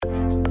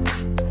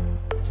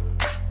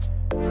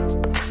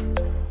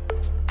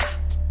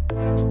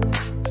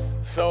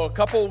So a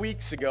couple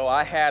weeks ago,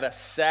 I had a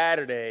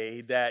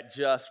Saturday that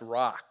just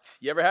rocked.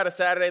 You ever had a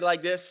Saturday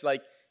like this?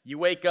 Like you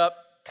wake up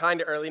kind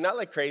of early, not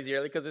like crazy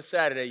early because it's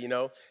Saturday,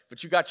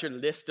 but you got your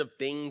list of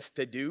things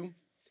to do.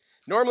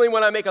 Normally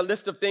when I make a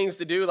list of things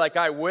to do, like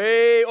I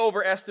way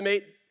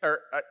overestimate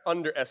or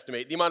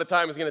underestimate the amount of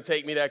time it's going to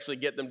take me to actually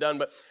get them done.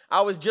 But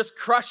I was just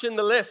crushing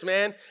the list,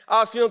 man. I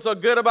was feeling so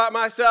good about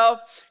myself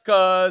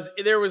because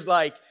there was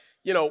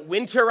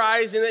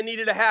winterizing that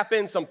needed to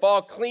happen, some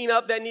fall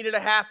cleanup that needed to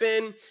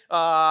happen.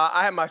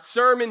 I had my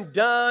sermon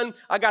done.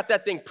 I got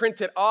that thing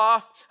printed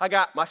off. I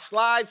got my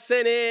slides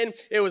sent in.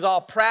 It was all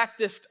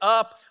practiced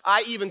up.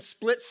 I even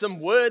split some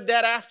wood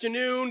that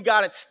afternoon,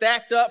 got it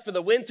stacked up for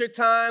the winter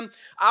time.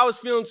 I was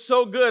feeling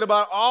so good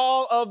about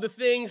all of the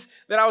things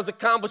that I was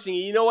accomplishing.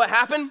 And you know what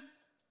happened?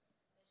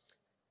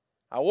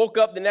 I woke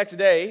up the next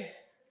day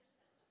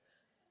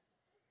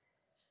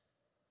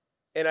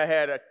and I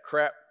had a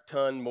crap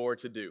ton more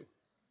to do.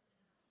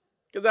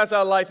 Because that's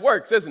how life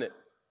works, isn't it?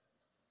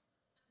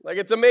 Like,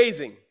 it's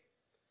amazing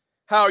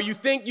how you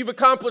think you've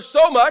accomplished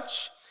so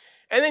much,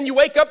 and then you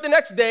wake up the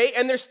next day,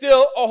 and there's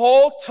still a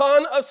whole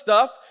ton of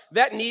stuff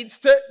that needs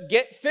to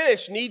get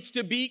finished, needs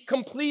to be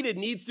completed,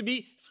 needs to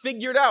be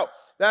figured out.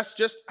 That's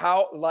just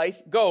how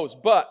life goes.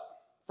 But,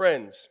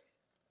 friends,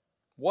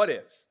 what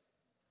if,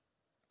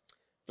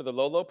 for the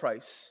low, low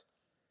price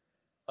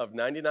of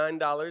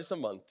 $99 a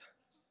month,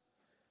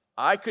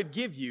 I could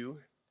give you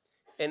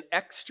an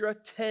extra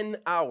 10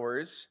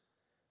 hours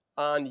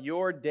on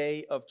your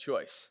day of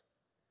choice?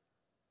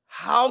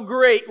 How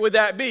great would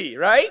that be,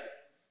 right?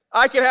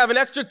 I could have an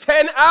extra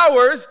 10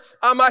 hours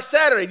on my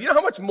Saturday. Do you know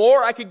how much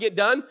more I could get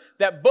done?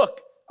 That book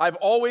I've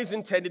always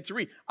intended to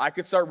read. I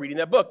could start reading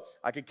that book.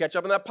 I could catch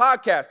up on that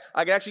podcast.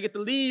 I could actually get the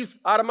leaves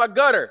out of my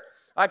gutter.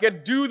 I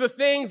could do the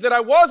things that I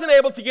wasn't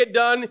able to get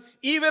done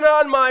even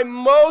on my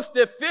most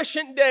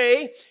efficient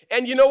day.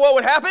 And you know what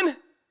would happen?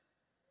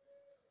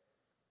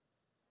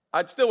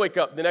 I'd still wake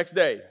up the next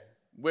day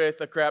with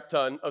a crap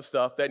ton of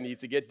stuff that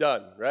needs to get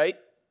done, right?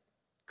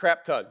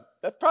 Crap ton.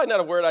 That's probably not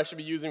a word I should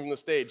be using from the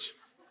stage.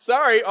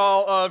 Sorry,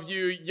 all of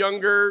you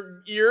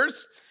younger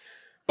ears.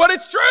 But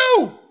it's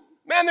true.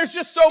 Man, there's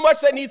just so much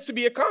that needs to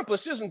be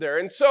accomplished, isn't there?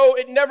 And so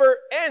it never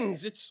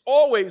ends. It's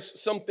always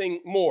something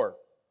more.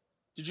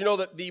 Did you know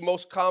that the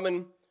most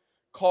common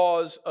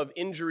cause of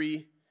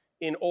injury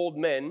in old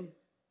men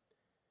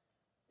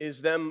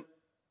is them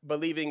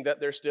believing that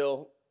they're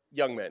still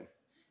young men?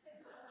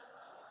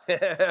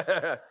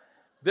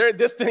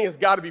 This thing has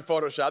got to be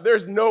Photoshopped.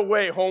 There's no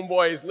way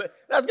homeboys,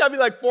 that's got to be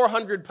like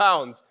 400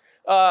 pounds.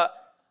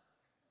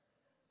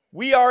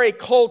 We are a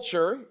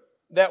culture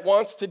that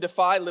wants to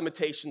defy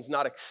limitations,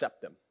 not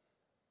accept them.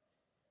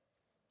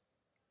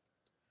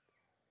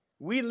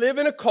 We live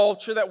in a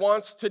culture that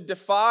wants to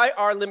defy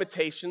our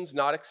limitations,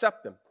 not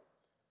accept them.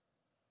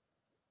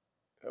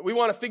 We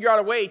want to figure out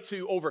a way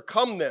to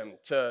overcome them,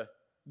 to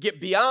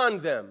get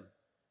beyond them.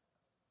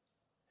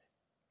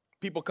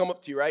 People come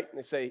up to you, right? And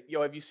they say,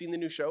 yo, have you seen the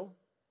new show?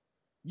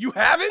 You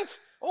haven't?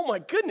 Oh my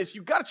goodness,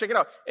 you got to check it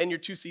out. And you're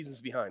 2 seasons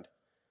behind.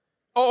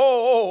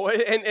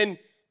 And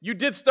you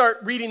did start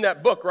reading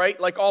that book, right?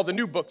 Like all the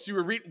new books you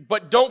were reading.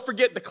 But don't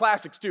forget the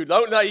classics, dude.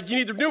 You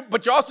need the new,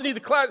 but you also need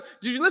the class.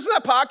 Did you listen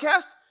to that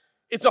podcast?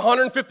 It's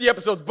 150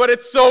 episodes, but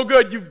it's so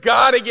good. You've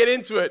got to get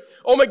into it.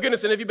 Oh my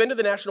goodness. And have you been to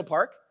the national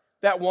park?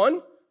 That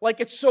one? Like,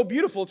 it's so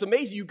beautiful. It's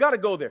amazing. You got to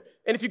go there.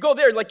 And if you go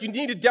there, you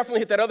need to definitely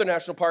hit that other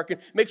national park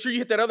and make sure you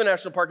hit that other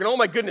national park. And oh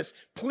my goodness,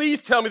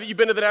 please tell me that you've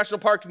been to the national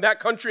parks in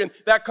that country and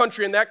that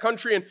country and that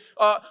country. And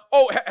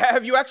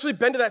have you actually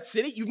been to that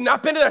city? You've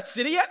not been to that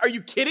city yet? Are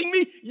you kidding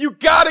me? You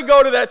got to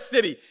go to that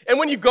city. And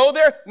when you go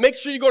there, make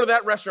sure you go to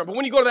that restaurant. But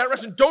when you go to that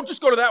restaurant, don't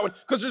just go to that one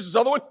because there's this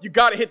other one. You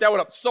got to hit that one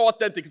up. It's so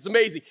authentic. It's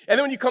amazing. And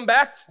then when you come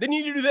back, then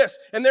you need to do this.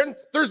 And then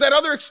there's that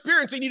other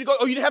experience. You need to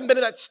go, you haven't been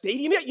to that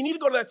stadium yet? You need to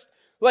go to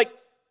that,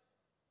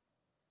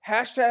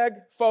 hashtag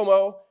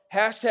FOMO,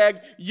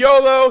 hashtag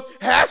YOLO,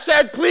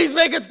 hashtag please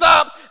make it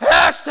stop,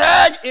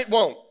 hashtag it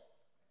won't.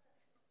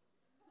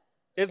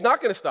 It's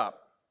not going to stop.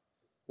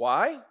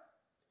 Why?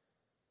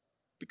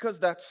 Because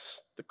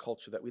that's the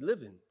culture that we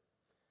live in.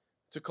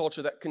 It's a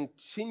culture that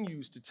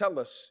continues to tell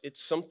us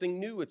it's something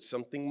new, it's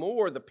something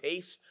more. The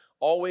pace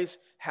always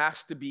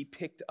has to be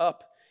picked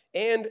up.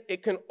 And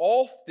it can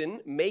often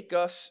make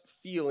us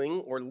feeling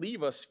or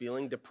leave us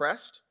feeling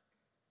depressed,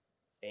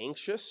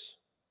 anxious,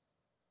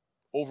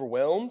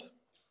 overwhelmed.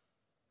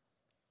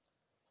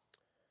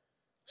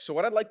 So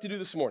what I'd like to do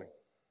this morning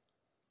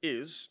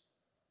is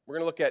we're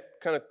going to look at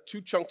kind of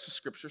 2 chunks of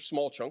scripture,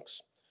 small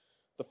chunks.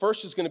 The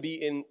first is going to be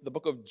in the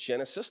book of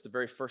Genesis, the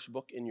very first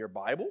book in your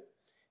Bible.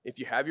 If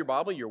you have your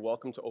Bible, you're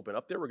welcome to open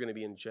up there. We're going to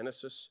be in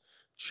Genesis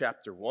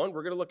chapter 1.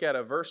 We're going to look at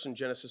a verse in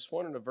Genesis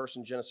 1 and a verse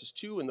in Genesis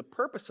 2, and the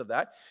purpose of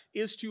that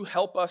is to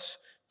help us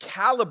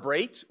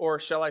calibrate, or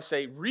shall I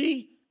say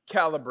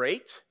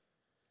recalibrate,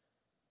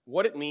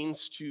 what it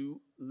means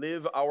to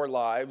live our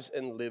lives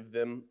and live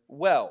them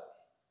well.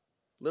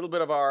 A little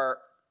bit of our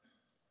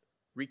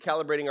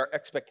recalibrating our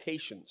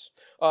expectations.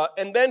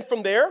 And then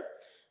from there,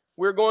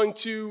 we're going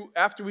to,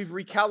 after we've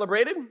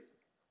recalibrated,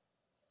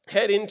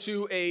 head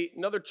into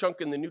another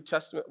chunk in the New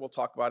Testament we'll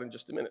talk about in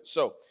just a minute.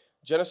 So,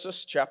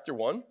 Genesis chapter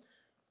 1.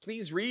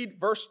 Please read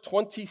verse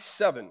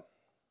 27.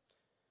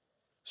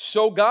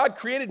 So God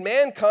created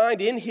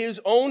mankind in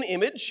his own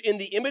image. In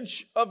the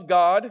image of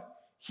God,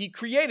 he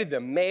created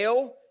them.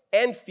 Male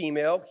and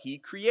female, he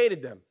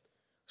created them.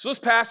 So this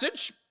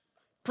passage,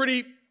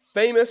 pretty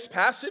famous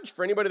passage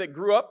for anybody that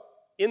grew up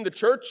in the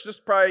church. This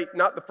is probably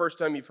not the first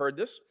time you've heard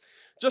this.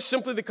 Just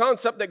simply the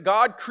concept that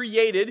God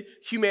created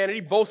humanity,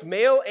 both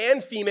male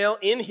and female,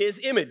 in his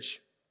image.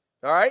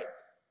 All right?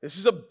 This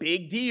is a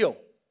big deal.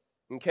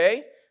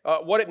 Okay?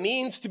 What it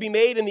means to be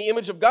made in the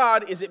image of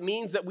God is it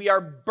means that we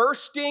are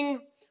bursting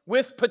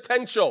with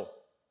potential.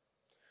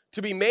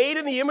 To be made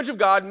in the image of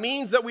God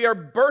means that we are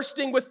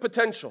bursting with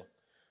potential.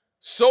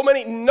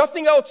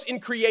 Nothing else in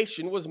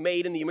creation was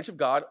made in the image of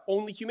God,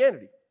 only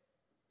humanity.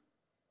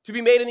 To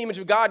be made in the image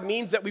of God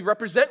means that we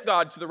represent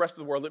God to the rest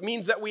of the world. It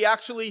means that we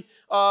actually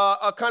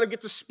kind of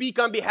get to speak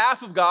on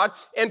behalf of God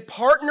and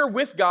partner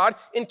with God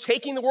in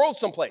taking the world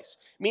someplace.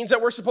 It means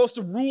that we're supposed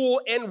to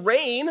rule and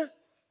reign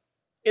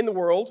in the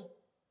world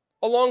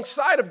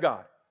alongside of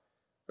God.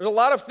 There's a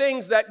lot of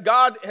things that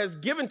God has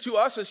given to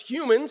us as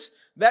humans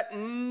that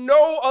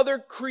no other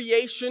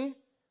creation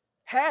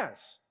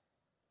has.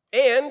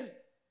 And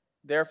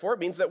therefore, it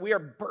means that we are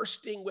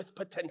bursting with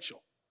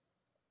potential.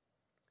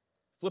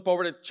 Flip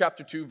over to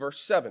chapter 2, verse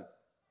 7.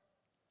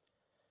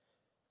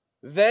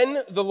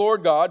 Then the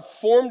Lord God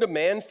formed a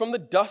man from the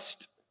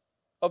dust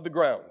of the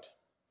ground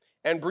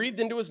and breathed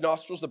into his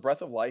nostrils the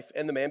breath of life,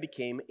 and the man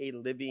became a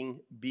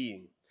living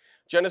being.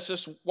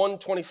 Genesis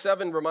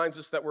 1:27 reminds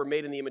us that we're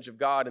made in the image of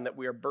God and that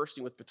we are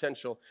bursting with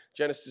potential.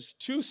 Genesis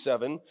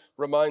 2:7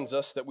 reminds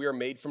us that we are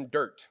made from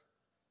dirt.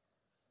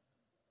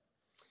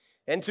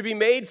 And to be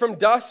made from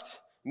dust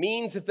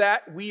means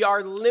that we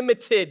are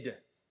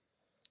limited.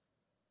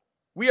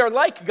 We are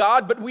like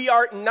God, but we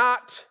are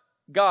not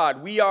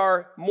God. We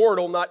are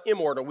mortal, not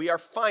immortal. We are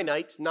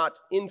finite, not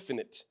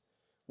infinite.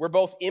 We're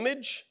both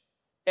image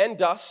and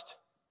dust.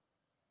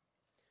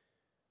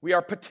 We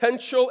are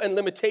potential and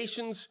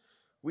limitations.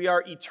 We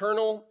are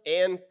eternal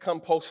and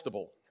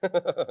compostable.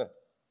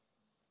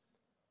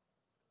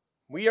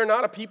 We are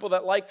not a people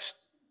that likes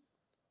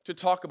to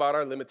talk about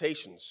our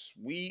limitations.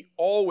 We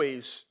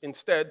always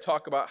instead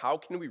talk about how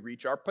can we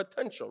reach our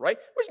potential, right?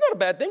 Which is not a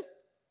bad thing.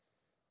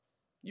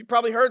 You've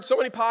probably heard so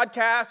many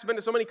podcasts, been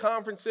to so many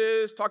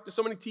conferences, talked to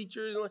so many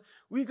teachers.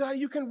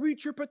 And you can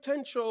reach your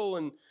potential.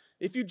 And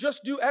if you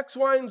just do X,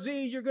 Y, and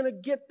Z, you're going to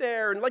get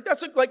there. And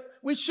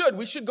we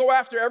should go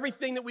after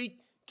everything that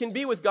we can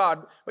be with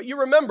God. But you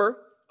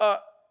remember,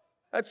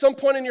 at some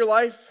point in your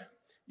life,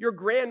 your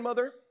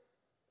grandmother,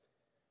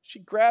 she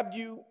grabbed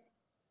you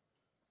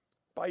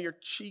by your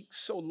cheeks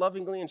so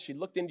lovingly, and she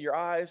looked into your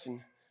eyes,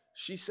 and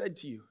she said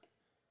to you,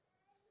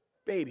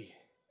 "Baby,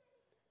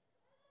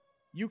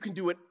 you can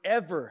do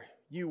whatever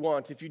you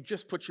want if you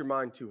just put your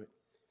mind to it.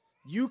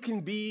 You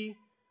can be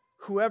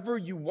whoever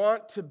you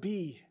want to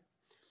be."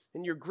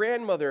 And your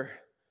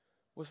grandmother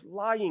was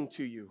lying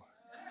to you.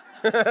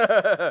 It's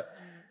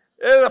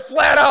a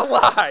flat-out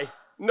lie.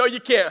 No, you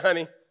can't,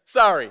 honey.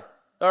 Sorry.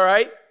 All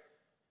right?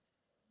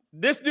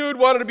 This dude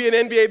wanted to be an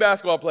NBA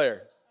basketball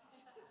player.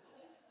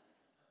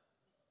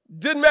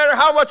 Didn't matter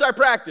how much I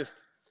practiced.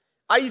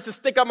 I used to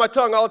stick out my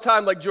tongue all the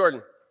time like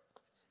Jordan.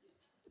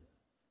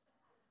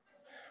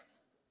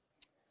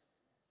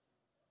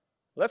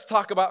 Let's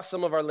talk about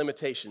some of our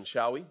limitations,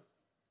 shall we?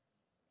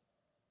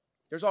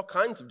 There's all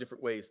kinds of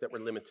different ways that we're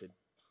limited.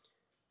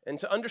 And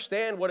to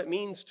understand what it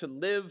means to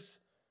live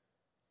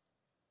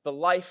the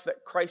life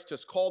that Christ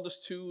has called us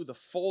to, the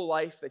full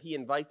life that he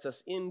invites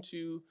us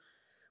into,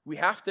 we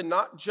have to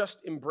not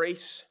just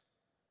embrace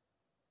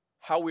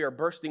how we are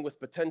bursting with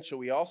potential,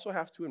 we also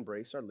have to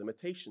embrace our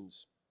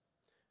limitations.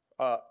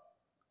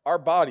 Our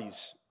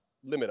bodies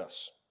limit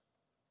us.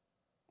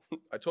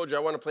 I told you I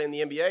want to play in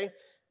the NBA.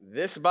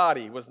 This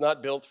body was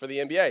not built for the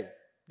NBA.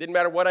 Didn't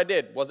matter what I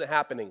did, wasn't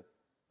happening,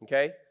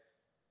 okay?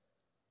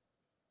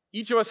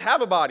 Each of us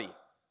have a body,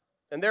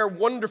 and they're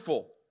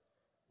wonderful.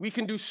 We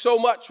can do so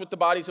much with the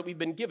bodies that we've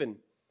been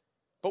given,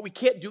 but we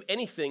can't do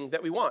anything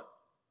that we want.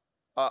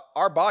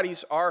 Our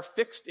bodies are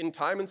fixed in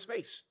time and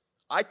space.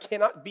 I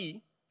cannot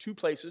be two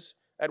places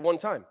at one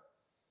time,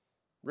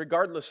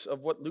 regardless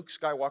of what Luke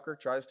Skywalker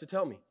tries to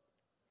tell me.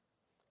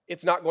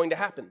 It's not going to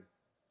happen.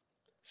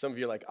 Some of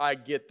you are like, I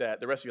get that.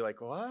 The rest of you are like,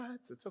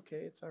 what? It's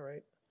okay. It's all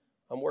right.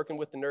 I'm working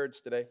with the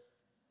nerds today.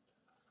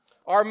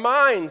 Our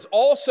minds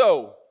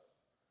also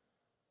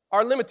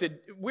are limited.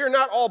 We're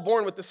not all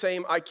born with the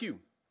same IQ.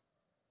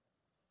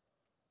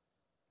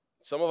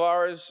 Some of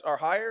ours are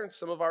higher and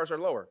some of ours are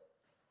lower.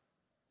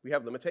 We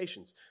have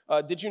limitations.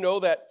 Did you know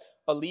that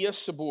Aliyah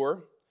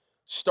Sabur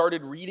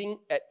started reading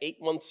at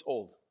 8 months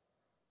old?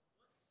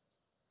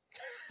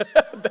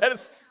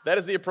 That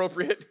is the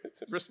appropriate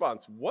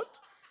response. What?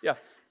 Yeah.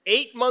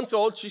 8 months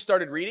old, she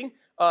started reading.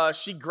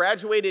 She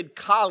graduated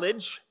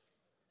college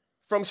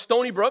from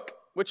Stony Brook,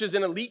 which is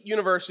an elite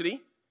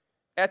university,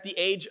 at the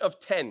age of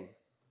 10.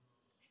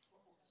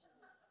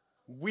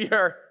 We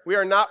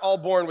are not all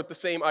born with the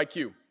same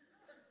IQ.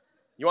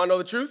 You want to know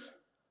the truth?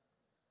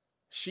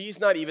 She's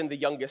not even the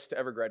youngest to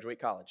ever graduate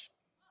college.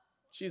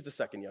 She's the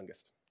second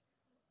youngest.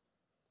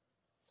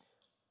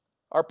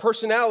 Our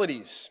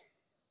personalities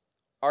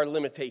are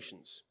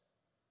limitations.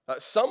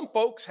 Some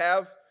folks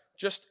have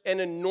just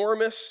an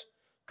enormous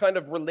kind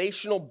of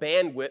relational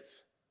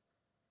bandwidth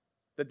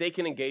that they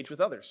can engage with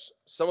others.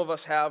 Some of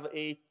us have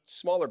a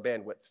smaller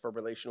bandwidth for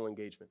relational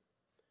engagement.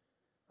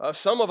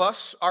 Some of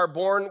us are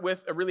born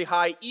with a really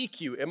high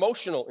EQ,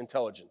 emotional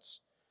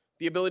intelligence,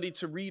 the ability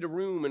to read a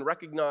room and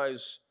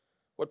recognize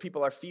what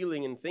people are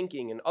feeling and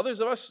thinking. And others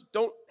of us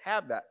don't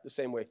have that the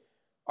same way.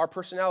 Our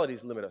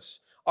personalities limit us.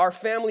 Our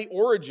family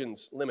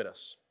origins limit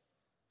us.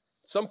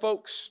 Some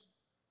folks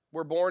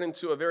were born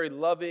into a very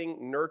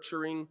loving,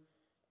 nurturing,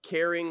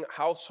 caring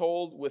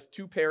household with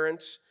two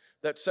parents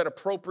that set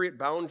appropriate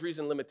boundaries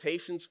and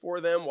limitations for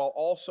them while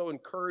also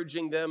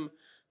encouraging them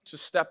to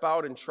step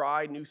out and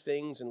try new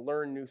things and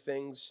learn new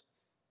things.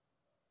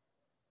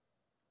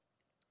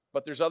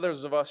 But there's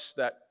others of us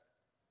that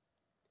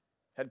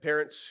had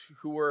parents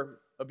who were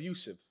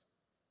abusive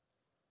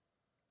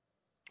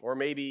or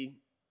maybe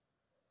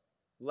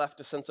left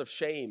a sense of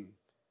shame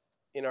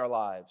in our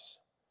lives.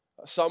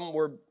 Some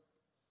were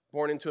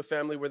born into a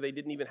family where they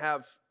didn't even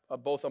have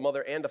both a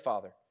mother and a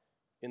father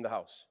in the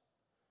house.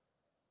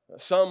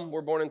 Some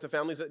were born into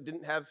families that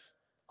didn't have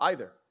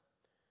either.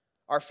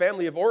 Our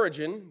family of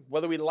origin,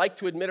 whether we like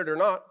to admit it or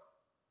not,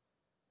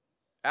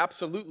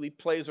 absolutely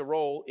plays a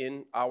role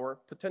in our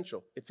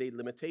potential. It's a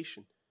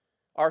limitation.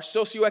 Our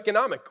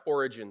socioeconomic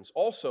origins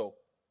also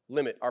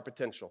limit our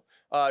potential.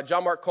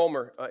 John Mark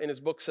Comer, in his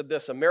book, said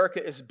this: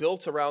 America is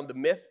built around the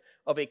myth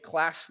of a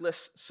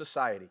classless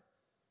society.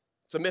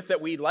 It's a myth that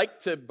we like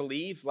to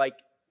believe, like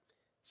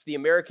it's the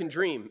American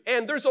dream.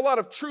 And there's a lot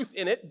of truth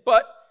in it,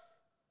 but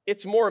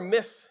it's more a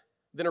myth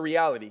than a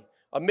reality.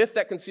 A myth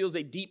that conceals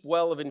a deep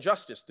well of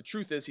injustice. The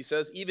truth is, he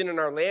says, even in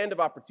our land of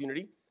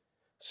opportunity,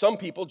 some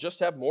people just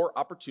have more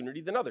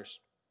opportunity than others.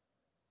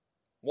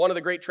 One of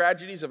the great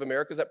tragedies of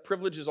America is that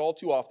privilege is all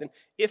too often,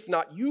 if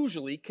not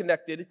usually,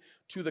 connected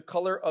to the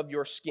color of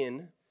your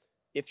skin.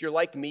 If you're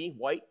like me,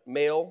 white,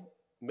 male,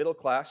 middle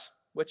class,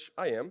 which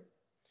I am,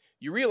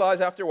 you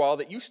realize after a while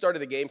that you started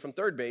the game from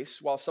third base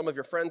while some of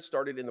your friends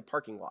started in the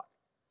parking lot.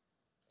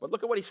 But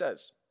look at what he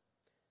says.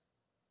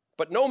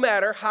 But no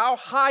matter how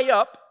high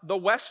up the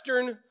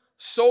Western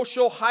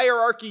social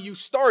hierarchy you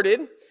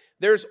started,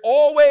 there's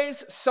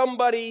always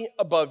somebody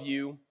above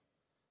you,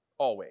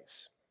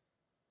 always.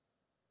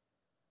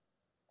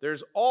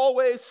 There's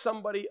always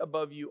somebody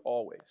above you,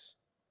 always.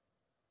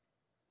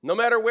 No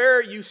matter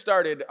where you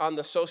started on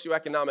the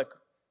socioeconomic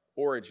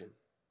origin,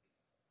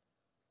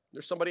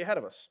 there's somebody ahead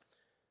of us.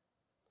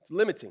 It's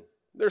limiting.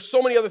 There's so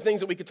many other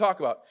things that we could talk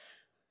about.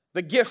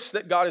 The gifts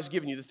that God has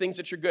given you, the things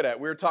that you're good at.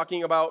 We were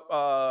talking about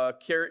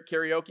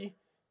karaoke.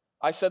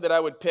 I said that I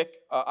would pick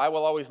I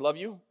Will Always Love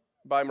You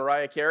by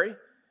Mariah Carey.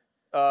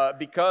 By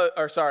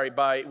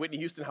Whitney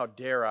Houston. How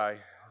dare I?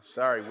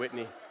 Sorry,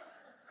 Whitney.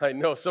 I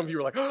know some of you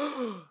were like,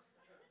 oh.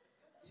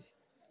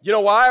 You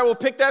know why I will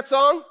pick that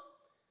song?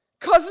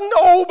 Because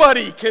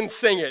nobody can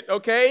sing it,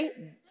 okay?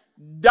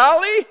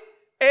 Dolly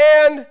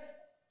and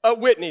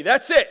Whitney,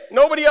 that's it.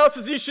 Nobody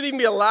else should even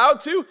be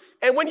allowed to.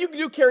 And when you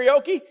do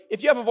karaoke,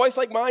 if you have a voice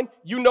like mine,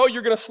 you know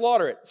you're going to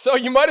slaughter it. So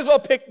you might as well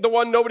pick the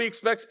one nobody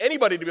expects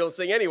anybody to be able to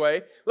sing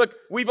anyway. Look,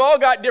 we've all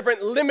got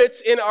different limits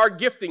in our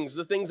giftings,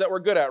 the things that we're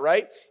good at,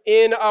 right?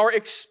 In our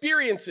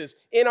experiences,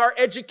 in our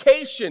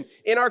education,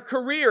 in our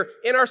career,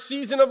 in our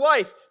season of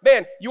life.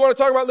 Man, you want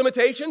to talk about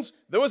limitations?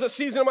 There was a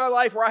season of my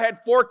life where I had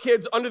 4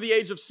 kids under the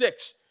age of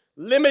 6.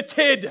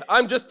 Limited,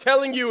 I'm just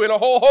telling you, in a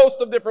whole host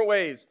of different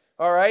ways,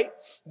 all right?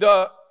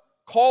 The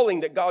calling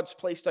that God's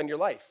placed on your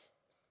life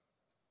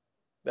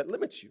that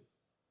limits you.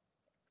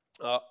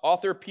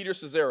 Author Peter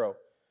Scazzero,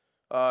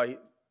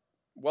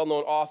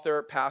 well-known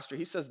author, pastor,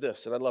 he says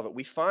this, and I love it.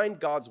 We find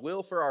God's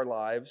will for our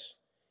lives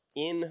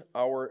in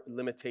our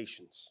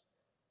limitations.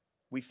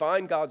 We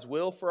find God's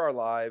will for our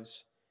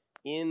lives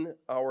in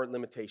our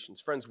limitations.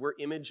 Friends, we're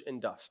image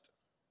and dust.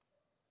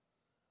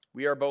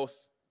 We are both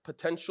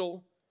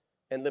potential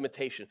and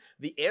limitation.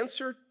 The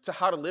answer to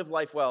how to live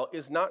life well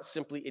is not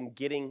simply in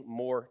getting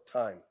more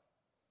time.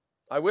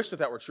 I wish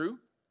that were true.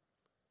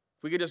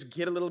 If we could just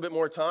get a little bit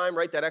more time,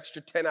 right, that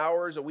extra 10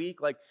 hours a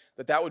week, like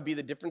that would be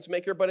the difference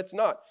maker, but it's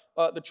not.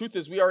 The truth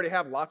is we already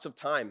have lots of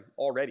time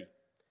already.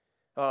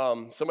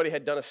 Somebody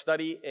had done a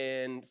study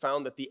and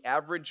found that the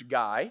average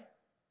guy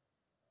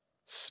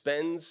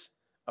spends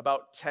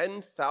about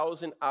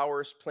 10,000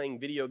 hours playing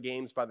video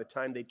games by the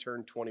time they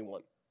turn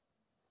 21.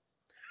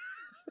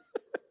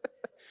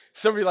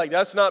 Somebody like,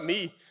 that's not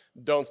me.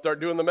 Don't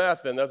start doing the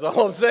math then. That's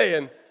all I'm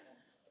saying.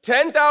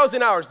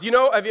 10,000 hours. Do you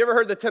know, have you ever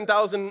heard the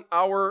 10,000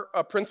 hour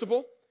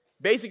principle?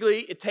 Basically,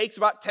 it takes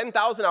about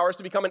 10,000 hours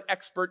to become an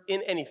expert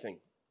in anything.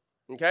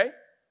 Okay?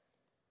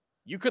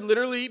 You could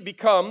literally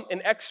become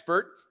an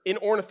expert in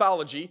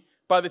ornithology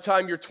by the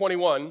time you're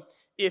 21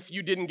 if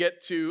you didn't get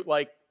to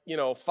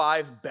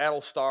 5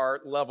 Battlestar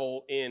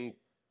level in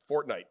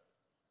Fortnite.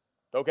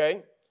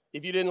 Okay?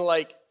 If you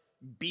didn't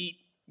beat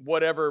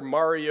whatever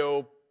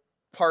Mario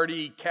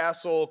party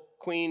castle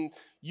queen.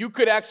 You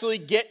could actually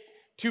get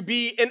to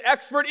be an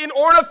expert in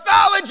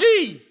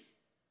ornithology.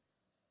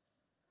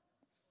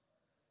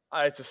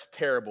 It's a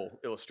terrible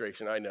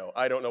illustration, I know.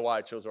 I don't know why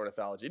I chose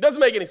ornithology. It doesn't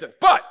make any sense.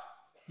 But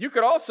you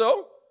could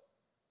also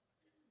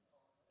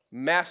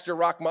master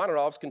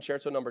Rachmaninoff's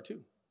Concerto No.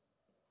 2.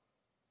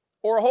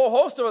 Or a whole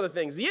host of other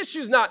things. The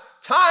issue's not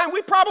time.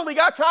 We probably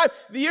got time.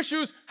 The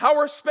issue's how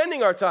we're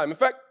spending our time. In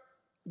fact,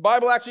 the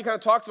Bible actually kind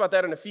of talks about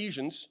that in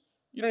Ephesians.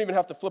 You don't even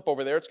have to flip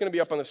over there. It's going to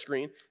be up on the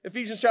screen.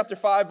 Ephesians chapter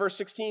 5, verse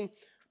 16,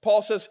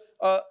 Paul says,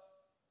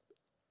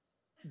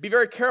 be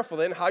very careful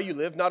then how you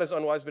live, not as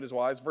unwise but as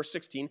wise. Verse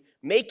 16,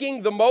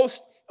 making the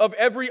most of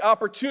every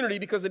opportunity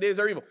because the days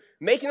are evil.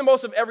 Making the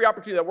most of every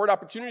opportunity. That word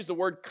opportunity is the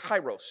word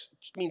kairos,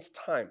 which means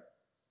time.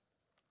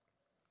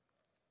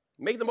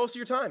 Make the most of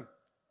your time.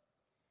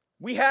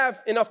 We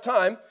have enough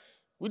time.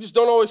 We just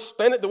don't always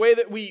spend it the way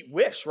that we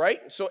wish, right?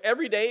 So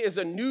every day is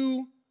a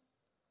new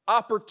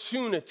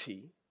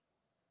opportunity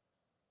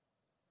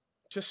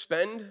to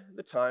spend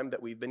the time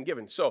that we've been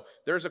given. So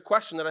there's a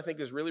question that I think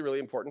is really, really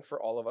important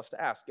for all of us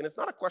to ask. And it's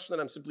not a question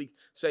that I'm simply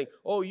saying,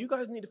 oh, you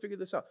guys need to figure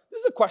this out.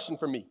 This is a question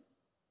for me.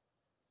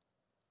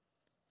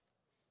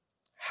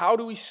 How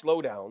do we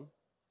slow down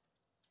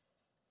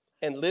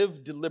and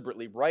live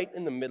deliberately right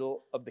in the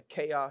middle of the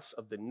chaos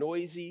of the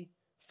noisy,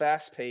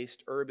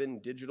 fast-paced, urban,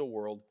 digital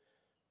world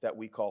that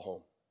we call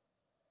home?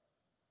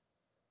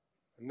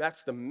 And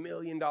that's the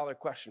million-dollar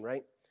question,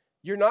 right?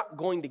 You're not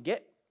going to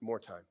get more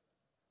time.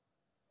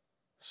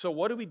 So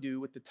what do we do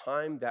with the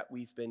time that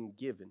we've been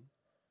given?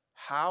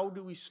 How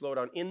do we slow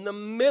down in the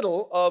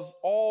middle of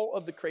all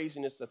of the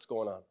craziness that's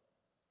going on?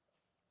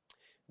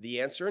 The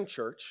answer in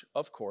church,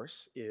 of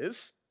course,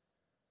 is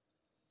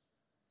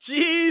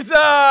Jesus.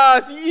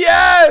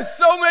 Yes!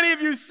 So many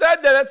of you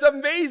said that. That's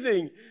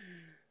amazing.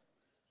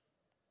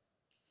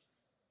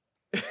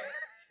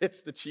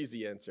 It's the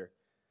cheesy answer,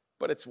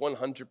 but it's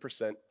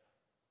 100%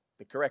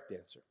 the correct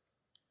answer.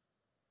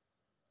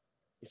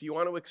 If you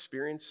want to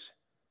experience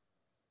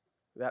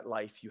that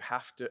life, you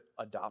have to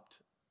adopt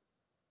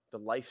the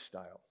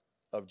lifestyle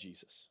of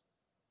Jesus.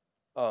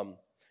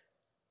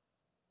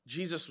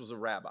 Jesus was a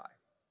rabbi,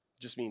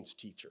 just means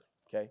teacher,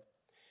 okay?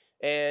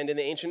 And in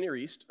the ancient Near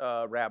East,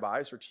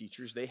 rabbis or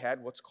teachers, they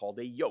had what's called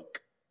a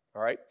yoke,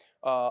 all right?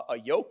 A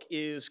yoke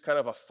is kind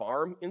of a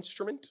farm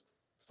instrument,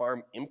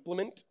 farm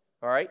implement,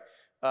 all right?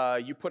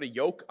 You put a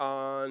yoke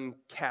on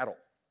cattle.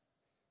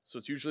 So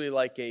it's usually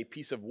like a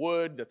piece of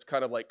wood that's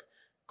kind of like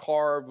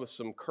carved with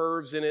some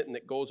curves in it, and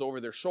it goes over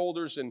their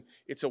shoulders, and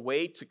it's a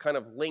way to kind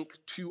of link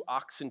two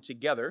oxen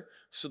together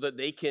so that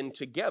they can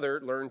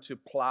together learn to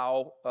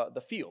plow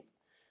the field.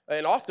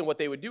 And often what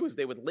they would do is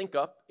they would link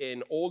up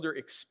an older,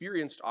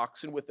 experienced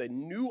oxen with a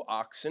new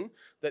oxen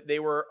that they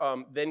were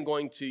then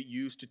going to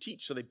use to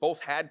teach. So they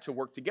both had to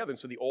work together. And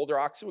so the older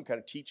oxen would kind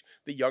of teach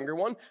the younger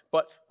one.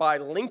 But by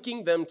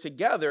linking them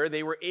together,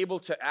 they were able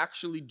to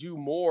actually do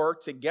more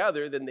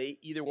together than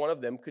either one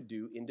of them could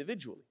do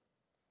individually.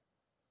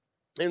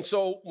 And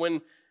so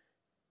when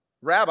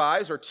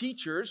rabbis or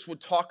teachers would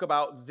talk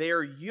about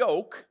their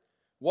yoke,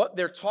 what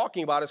they're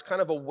talking about is kind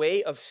of a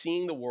way of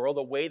seeing the world,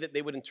 a way that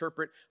they would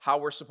interpret how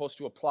we're supposed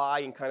to apply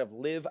and kind of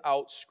live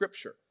out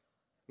Scripture,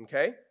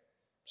 okay?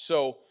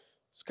 So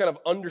it's kind of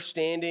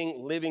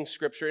understanding, living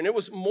Scripture. And it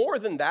was more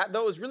than that,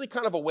 though. It was really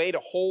kind of a way to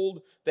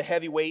hold the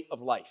heavy weight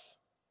of life.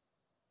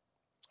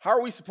 How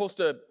are we supposed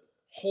to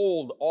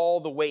hold all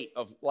the weight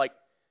of, like,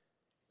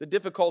 the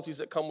difficulties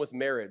that come with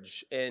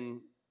marriage and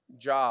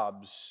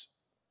jobs,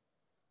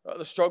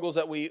 the struggles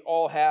that we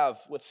all have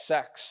with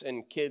sex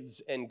and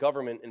kids and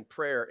government and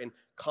prayer and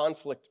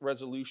conflict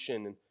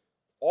resolution and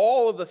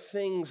all of the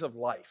things of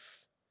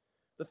life,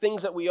 the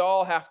things that we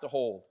all have to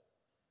hold.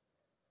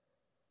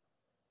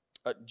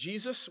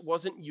 Jesus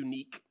wasn't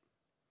unique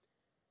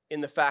in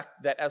the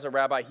fact that as a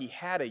rabbi he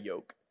had a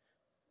yoke.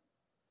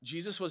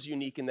 Jesus was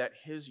unique in that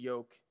his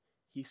yoke,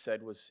 he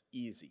said, was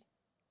easy.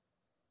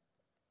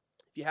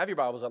 If you have your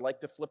Bibles, I'd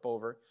like to flip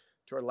over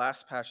to our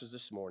last passage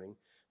this morning,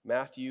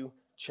 Matthew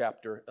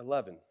chapter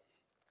 11.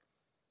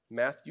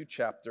 Matthew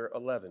chapter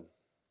 11.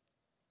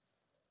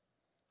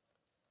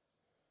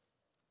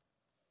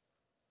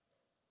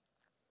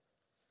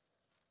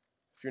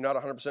 If you're not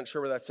 100%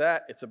 sure where that's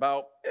at, it's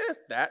about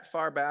that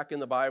far back in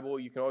the Bible.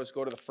 You can always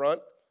go to the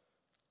front,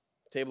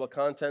 table of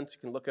contents.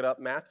 You can look it up.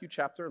 Matthew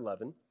chapter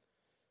 11.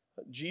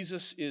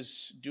 Jesus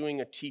is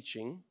doing a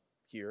teaching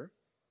here.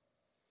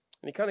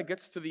 And he kind of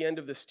gets to the end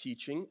of this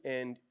teaching,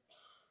 and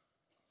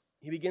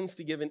he begins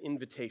to give an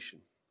invitation.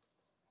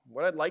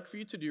 What I'd like for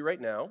you to do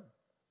right now,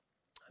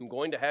 I'm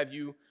going to have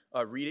you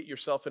read it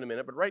yourself in a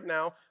minute, but right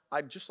now,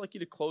 I'd just like you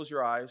to close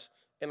your eyes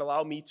and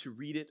allow me to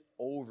read it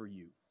over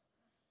you.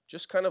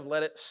 Just kind of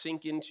let it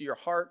sink into your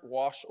heart,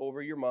 wash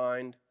over your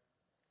mind,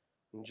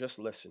 and just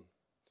listen.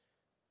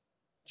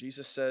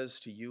 Jesus says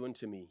to you and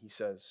to me, he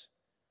says,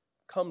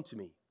 "Come to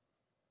me,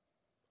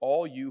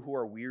 all you who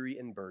are weary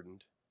and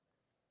burdened,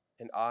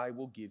 and I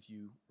will give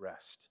you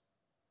rest.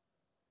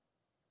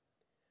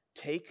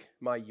 Take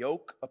my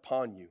yoke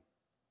upon you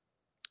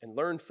and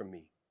learn from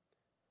me,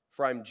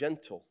 for I am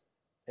gentle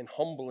and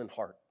humble in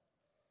heart,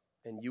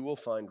 and you will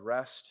find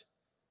rest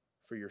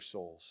for your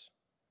souls.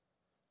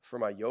 For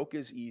my yoke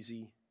is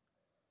easy,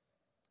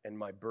 and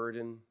my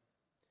burden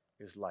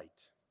is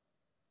light.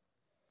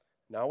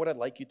 Now what I'd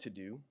like you to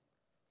do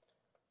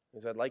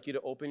is I'd like you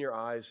to open your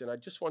eyes, and I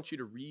just want you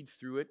to read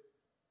through it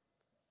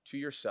to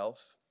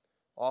yourself,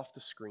 off the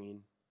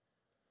screen,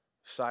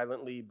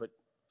 silently but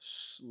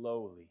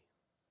slowly.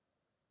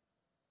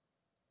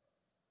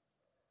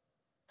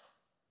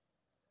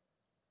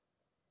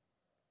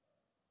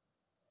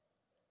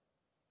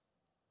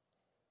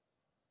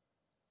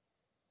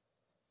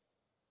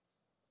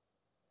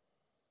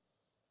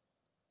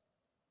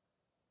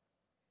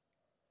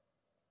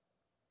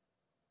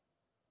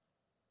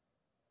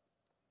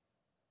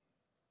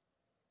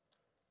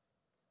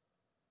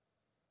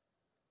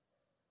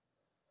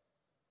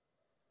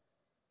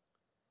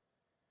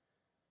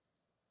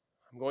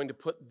 I'm going to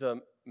put the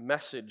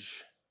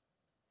message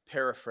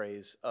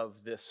paraphrase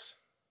of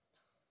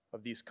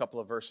these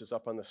couple of verses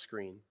up on the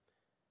screen.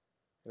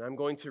 And I'm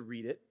going to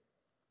read it,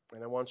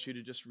 and I want you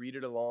to just read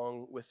it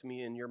along with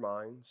me in your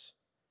minds.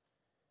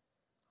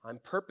 I'm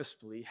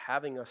purposefully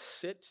having us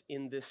sit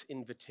in this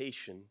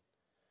invitation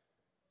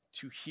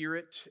to hear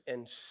it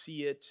and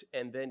see it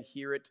and then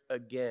hear it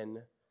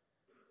again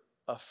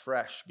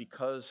afresh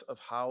because of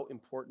how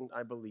important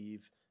I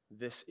believe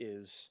this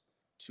is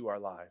to our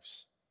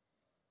lives.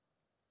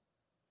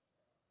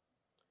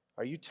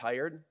 Are you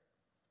tired?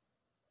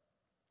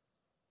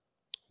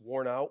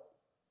 Worn out?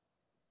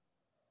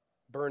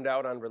 Burned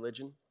out on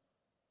religion?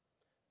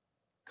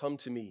 Come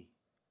to me,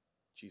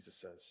 Jesus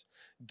says.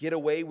 Get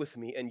away with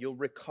me and you'll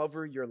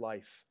recover your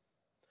life.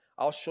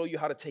 I'll show you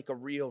how to take a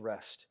real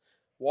rest.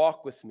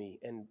 Walk with me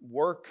and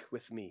work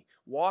with me.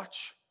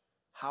 Watch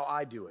how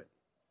I do it.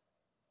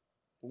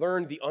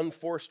 Learn the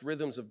unforced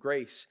rhythms of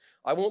grace.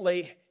 I won't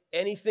lay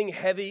anything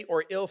heavy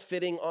or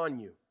ill-fitting on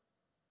you.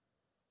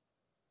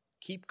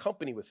 Keep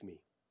company with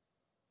me,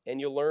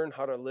 and you'll learn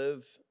how to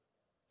live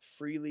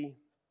freely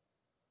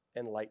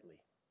and lightly.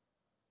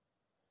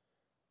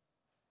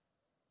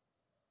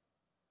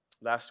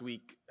 Last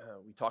week,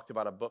 we talked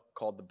about a book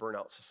called The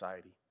Burnout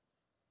Society.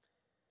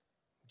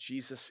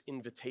 Jesus'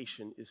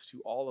 invitation is to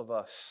all of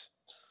us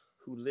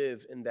who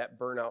live in that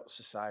burnout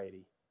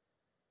society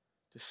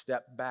to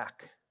step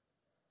back,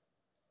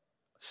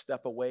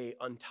 step away,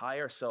 untie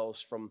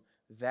ourselves from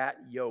that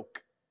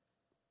yoke,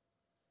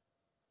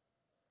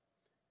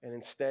 and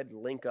instead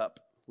link up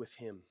with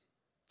him.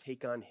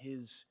 Take on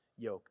his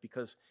yoke,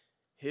 because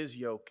his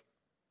yoke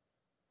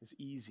is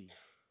easy.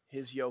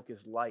 His yoke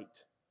is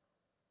light.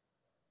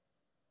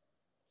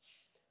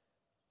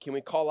 Can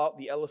we call out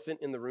the elephant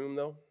in the room,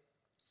 though?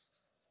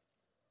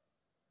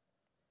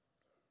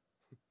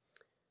 Do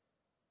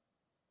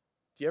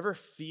you ever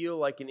feel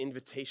like an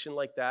invitation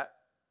like that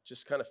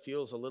just kind of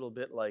feels a little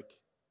bit like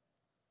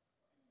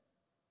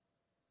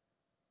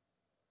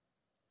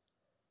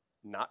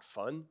not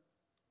fun?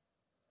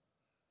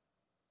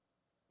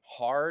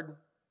 Hard?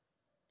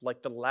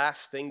 Like the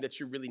last thing that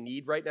you really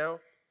need right now?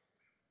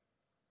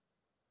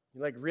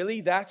 You're like, really?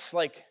 That's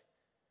what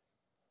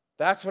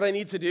I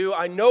need to do.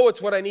 I know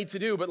it's what I need to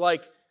do, but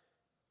like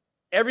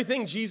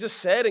everything Jesus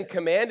said and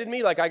commanded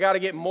me, like I got to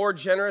get more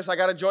generous. I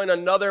got to join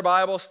another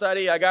Bible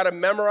study. I got to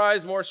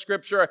memorize more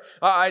scripture.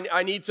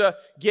 I need to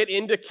get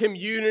into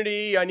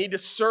community. I need to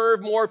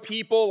serve more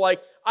people.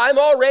 Like I'm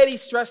already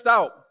stressed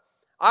out.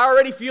 I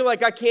already feel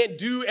like I can't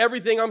do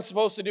everything I'm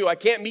supposed to do. I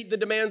can't meet the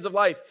demands of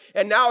life.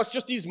 And now it's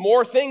just these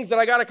more things that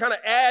I got to kind of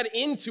add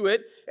into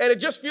it. And it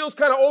just feels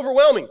kind of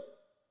overwhelming.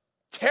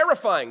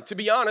 Terrifying, to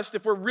be honest,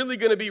 if we're really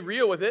going to be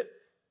real with it.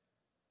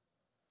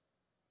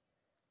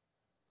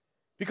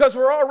 Because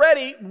we're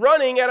already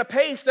running at a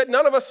pace that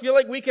none of us feel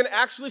like we can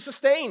actually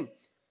sustain.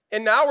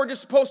 And now we're just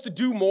supposed to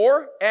do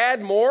more,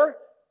 add more.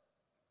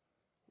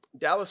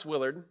 Dallas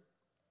Willard,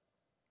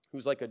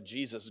 who's like a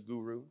Jesus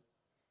guru,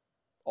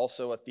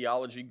 also a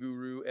theology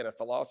guru and a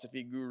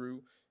philosophy guru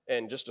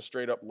and just a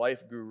straight up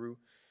life guru,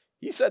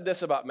 he said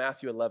this about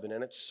Matthew 11,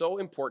 and it's so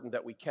important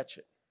that we catch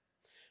it.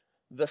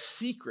 The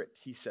secret,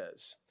 he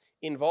says,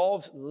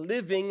 involves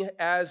living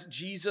as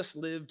Jesus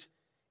lived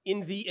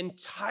in the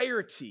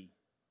entirety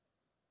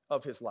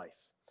of his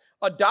life,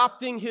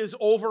 adopting his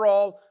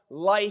overall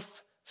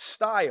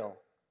lifestyle.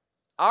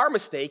 Our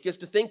mistake is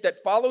to think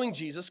that following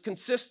Jesus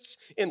consists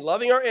in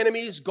loving our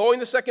enemies, going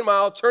the second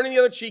mile, turning the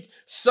other cheek,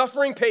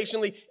 suffering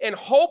patiently, and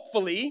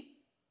hopefully,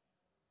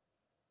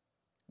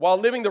 while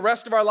living the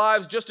rest of our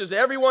lives just as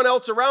everyone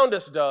else around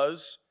us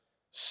does,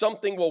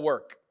 something will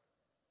work.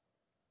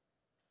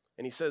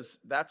 And he says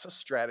that's a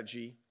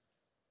strategy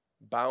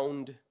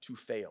bound to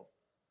fail.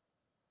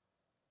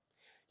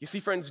 You see,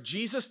 friends,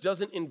 Jesus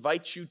doesn't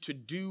invite you to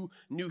do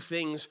new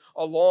things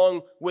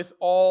along with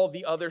all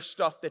the other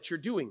stuff that you're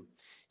doing.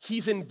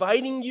 He's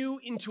inviting you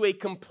into a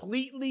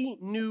completely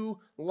new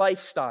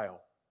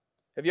lifestyle.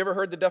 Have you ever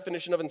heard the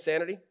definition of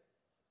insanity?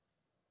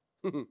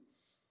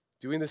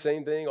 Doing the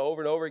same thing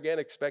over and over again,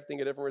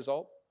 expecting a different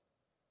result?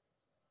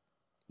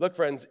 Look,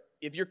 friends,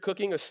 if you're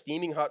cooking a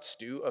steaming hot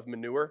stew of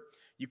manure,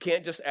 you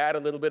can't just add a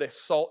little bit of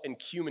salt and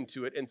cumin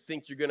to it and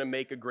think you're going to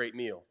make a great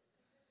meal.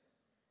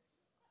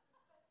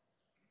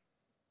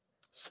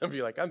 Some of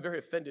you are like, I'm very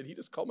offended. He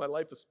just called my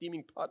life a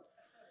steaming pot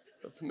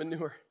of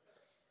manure.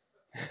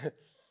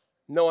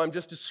 No, I'm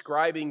just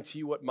describing to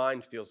you what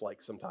mine feels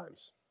like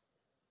sometimes.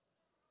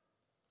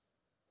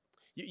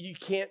 You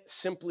can't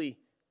simply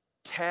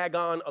tag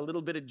on a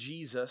little bit of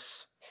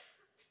Jesus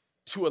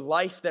to a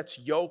life that's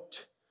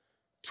yoked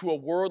to a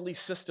worldly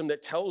system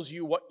that tells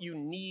you what you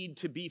need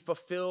to be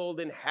fulfilled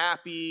and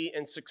happy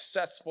and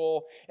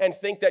successful, and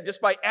think that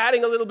just by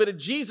adding a little bit of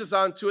Jesus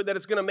onto it that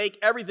it's going to make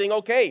everything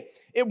okay.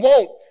 It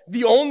won't.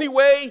 The only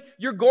way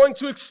you're going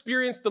to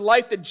experience the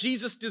life that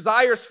Jesus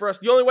desires for us,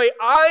 the only way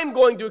I'm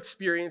going to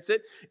experience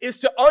it, is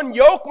to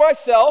unyoke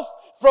myself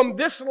from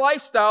this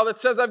lifestyle that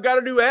says I've got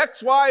to do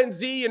X, Y, and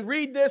Z and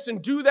read this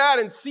and do that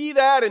and see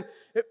that, and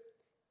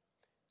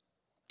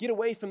get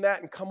away from that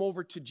and come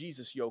over to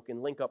Jesus' yoke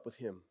and link up with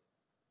him.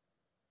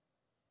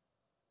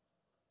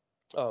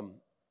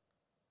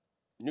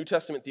 New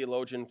Testament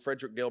theologian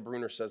Frederick Dale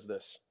Bruner says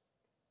this.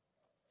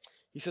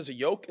 He says, a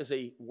yoke is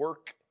a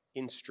work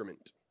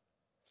instrument.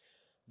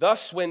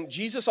 Thus, when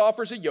Jesus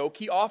offers a yoke,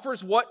 he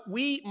offers what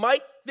we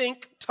might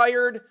think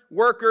tired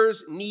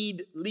workers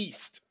need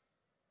least.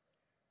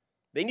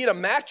 They need a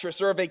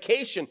mattress or a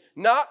vacation,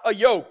 not a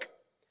yoke.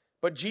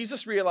 But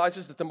Jesus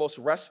realizes that the most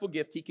restful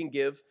gift he can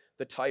give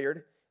the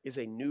tired is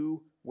a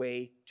new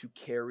way to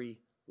carry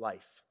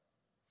life.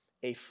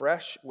 A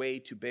fresh way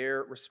to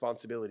bear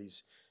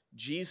responsibilities.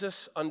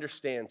 Jesus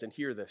understands, and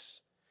hear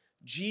this,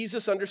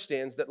 Jesus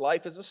understands that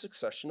life is a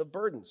succession of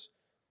burdens.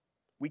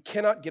 We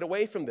cannot get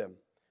away from them.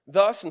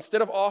 Thus,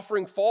 instead of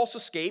offering false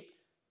escape,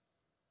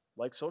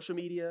 like social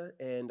media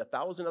and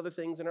 1,000 other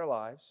things in our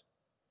lives,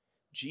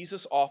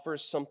 Jesus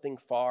offers something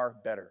far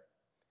better: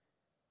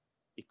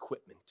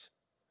 equipment.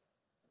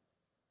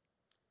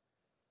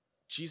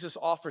 Jesus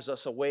offers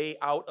us a way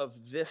out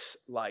of this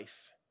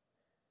life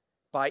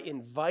by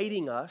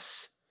inviting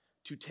us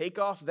to take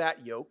off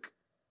that yoke,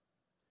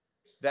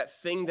 that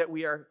thing that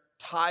we are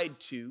tied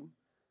to,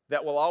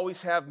 that will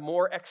always have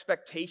more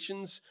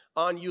expectations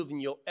on you than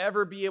you'll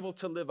ever be able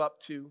to live up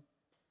to,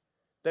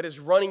 that is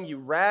running you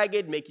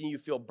ragged, making you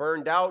feel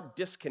burned out,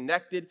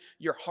 disconnected.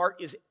 Your heart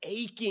is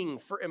aching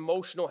for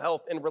emotional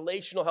health and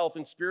relational health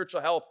and spiritual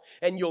health,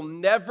 and you'll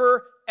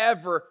never,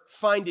 ever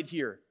find it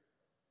here.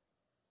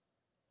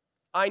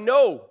 I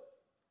know,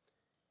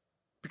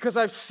 because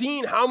I've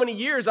seen how many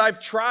years I've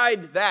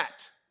tried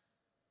that.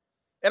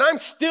 And I'm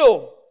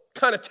still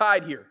kind of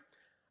tied here.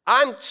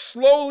 I'm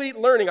slowly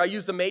learning. I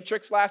used the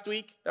Matrix last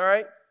week, all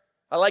right?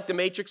 I like the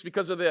Matrix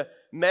because of the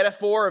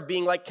metaphor of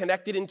being like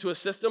connected into a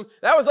system.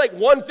 That was like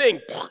one thing.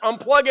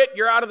 Unplug it,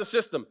 you're out of the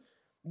system.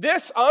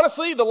 This,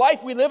 honestly, the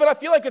life we live in, I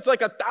feel like it's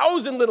like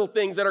 1,000 little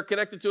things that are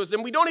connected to us,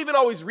 and we don't even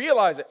always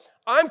realize it.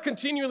 I'm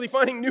continually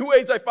finding new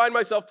ways I find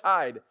myself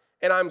tied,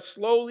 and I'm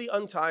slowly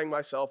untying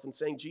myself and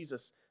saying,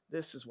 Jesus,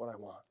 this is what I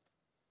want.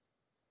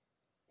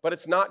 But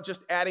it's not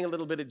just adding a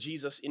little bit of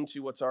Jesus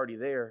into what's already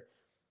there.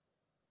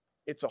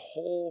 It's a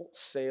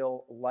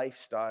wholesale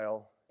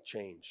lifestyle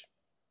change.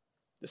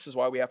 This is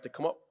why we have to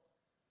come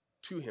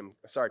to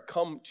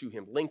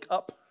him, link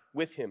up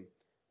with him,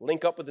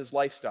 link up with his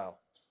lifestyle.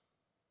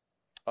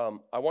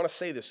 I want to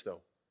say this,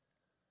 though.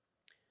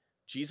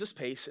 Jesus'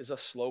 pace is a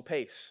slow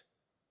pace.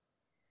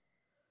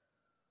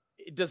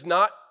 It does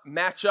not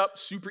match up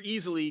super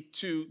easily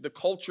to the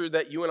culture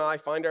that you and I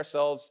find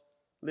ourselves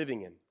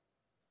living in.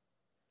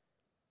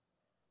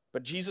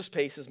 But Jesus'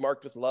 pace is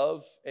marked with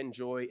love and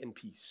joy and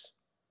peace.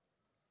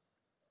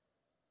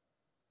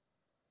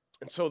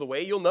 And so the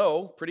way you'll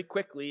know pretty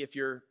quickly if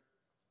you're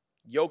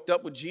yoked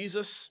up with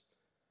Jesus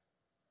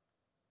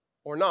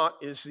or not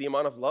is the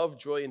amount of love,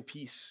 joy, and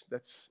peace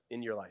that's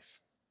in your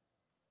life.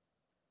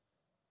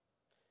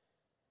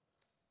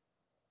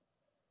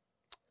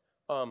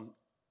 I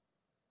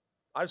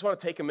just want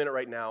to take a minute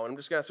right now, and I'm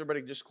just going to ask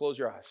everybody to just close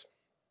your eyes.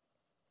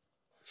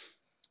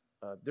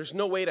 There's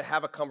no way to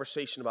have a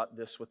conversation about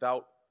this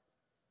without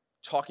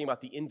talking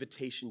about the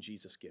invitation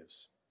Jesus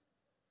gives.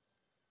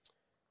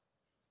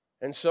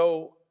 And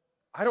so,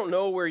 I don't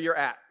know where you're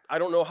at. I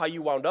don't know how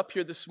you wound up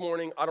here this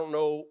morning. I don't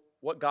know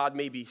what God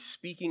may be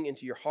speaking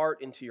into your heart,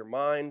 into your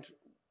mind.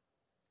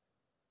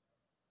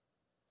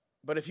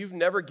 But if you've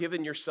never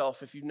given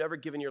yourself, if you've never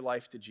given your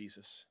life to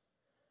Jesus,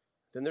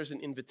 then there's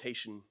an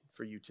invitation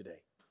for you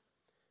today.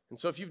 And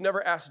so if you've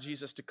never asked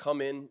Jesus to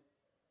come in,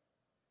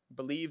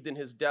 believed in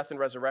his death and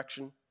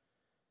resurrection,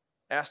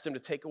 asked him to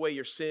take away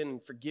your sin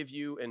and forgive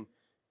you and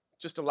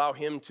just allow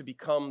him to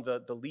become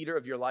the leader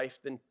of your life,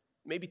 then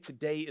maybe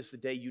today is the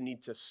day you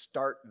need to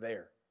start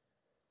there.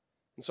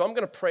 And so I'm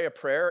going to pray a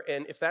prayer,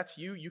 and if that's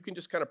you, you can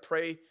just kind of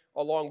pray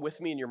along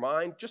with me in your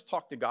mind. Just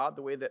talk to God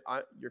the way that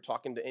you're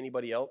talking to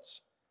anybody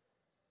else.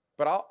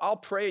 But I'll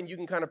pray, and you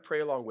can kind of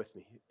pray along with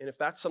me. And if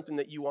that's something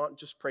that you want,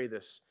 just pray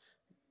this.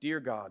 Dear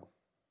God,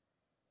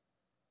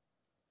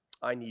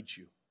 I need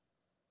you.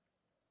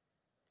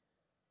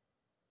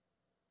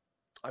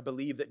 I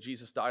believe that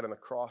Jesus died on the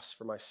cross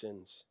for my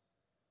sins.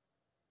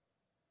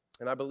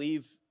 And I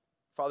believe,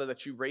 Father,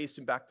 that you raised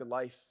him back to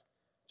life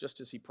just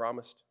as he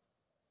promised.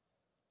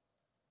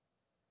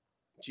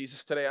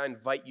 Jesus, today I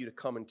invite you to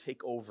come and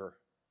take over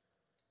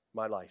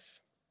my life.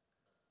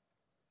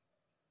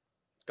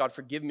 God,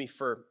 forgive me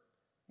for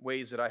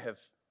ways that I have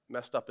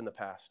messed up in the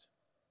past.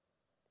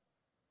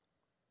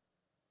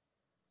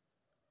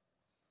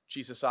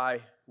 Jesus,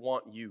 I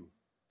want you.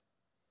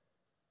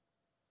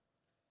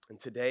 And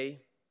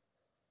today,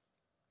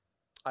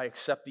 I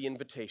accept the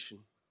invitation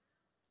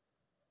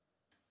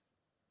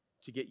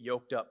to get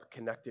yoked up,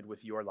 connected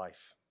with your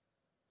life.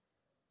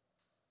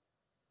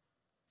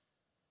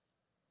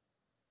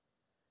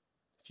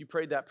 If you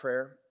prayed that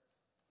prayer,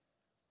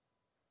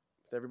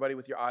 with everybody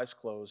with your eyes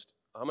closed,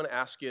 I'm going to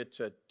ask you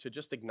to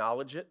just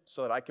acknowledge it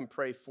so that I can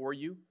pray for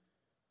you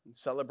and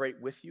celebrate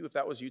with you. If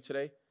that was you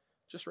today,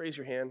 just raise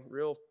your hand,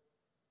 real,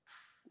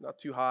 not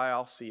too high,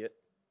 I'll see it.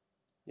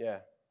 Yeah.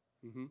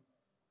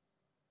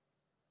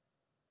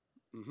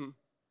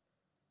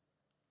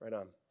 Right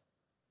on.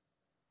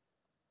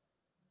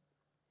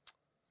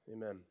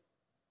 Amen.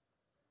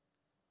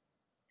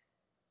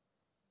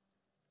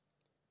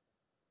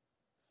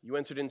 You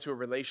entered into a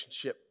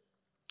relationship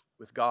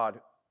with God,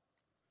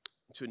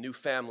 into a new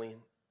family,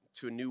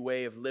 to a new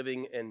way of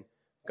living, and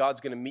God's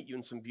going to meet you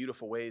in some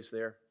beautiful ways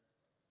there.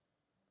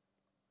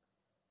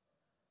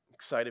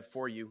 Excited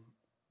for you.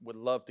 Would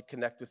love to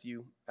connect with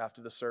you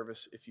after the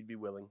service if you'd be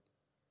willing.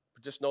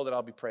 But just know that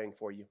I'll be praying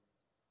for you.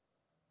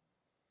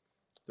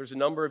 There's a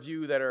number of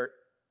you that are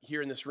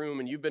here in this room,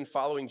 and you've been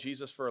following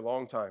Jesus for a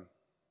long time.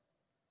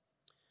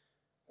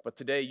 But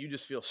today you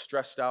just feel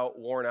stressed out,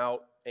 worn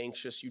out,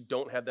 anxious. You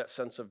don't have that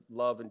sense of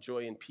love and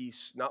joy and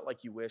peace, not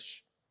like you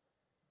wish.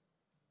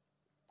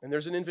 And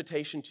there's an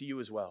invitation to you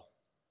as well.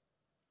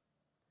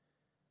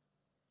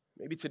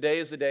 Maybe today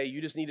is the day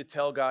you just need to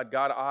tell God,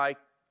 God,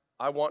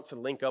 I want to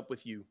link up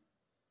with you.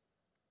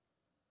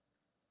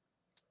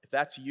 If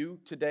that's you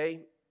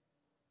today,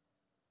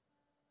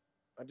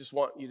 I just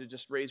want you to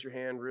just raise your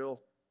hand real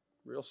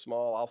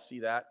small. I'll see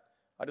that.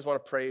 I just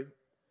want to pray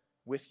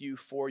with you,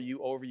 for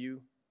you, over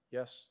you.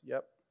 Yes,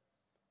 yep.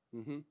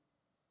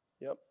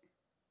 Yep.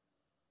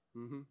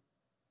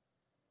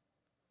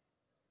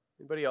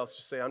 Anybody else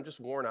just say, I'm just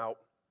worn out.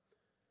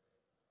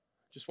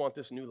 Just want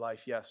this new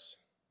life. Yes.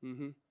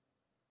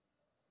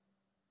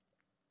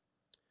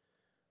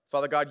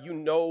 Father God, you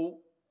know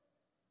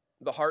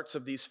the hearts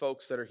of these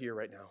folks that are here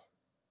right now.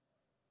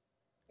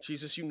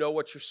 Jesus, you know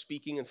what you're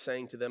speaking and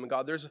saying to them. And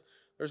God, there's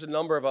a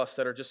number of us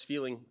that are just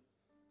feeling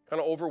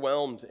kind of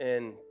overwhelmed,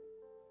 and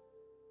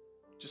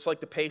just like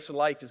the pace of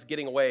life is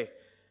getting away.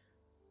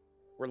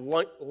 We're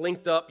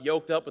linked up,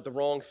 yoked up with the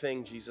wrong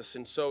thing, Jesus.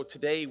 And so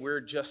today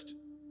we're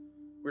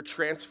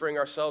transferring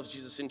ourselves,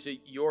 Jesus, into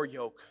your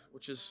yoke,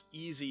 which is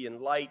easy and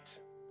light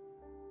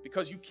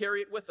because you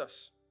carry it with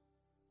us.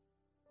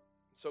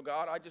 So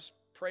God, I just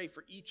pray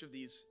for each of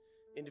these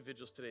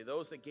individuals today,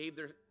 those that gave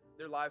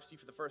their lives to you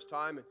for the first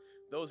time, and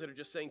those that are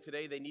just saying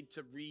today they need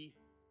to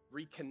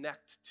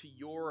reconnect to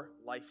your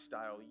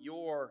lifestyle,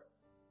 your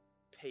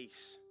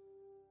pace,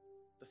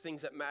 the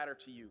things that matter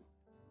to you.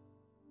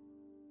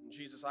 And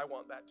Jesus, I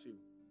want that too.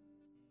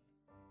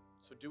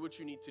 So do what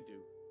you need to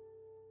do.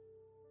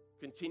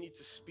 Continue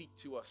to speak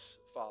to us,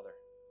 Father,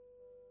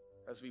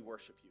 as we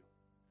worship you.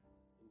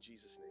 In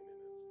Jesus' name,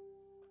 amen.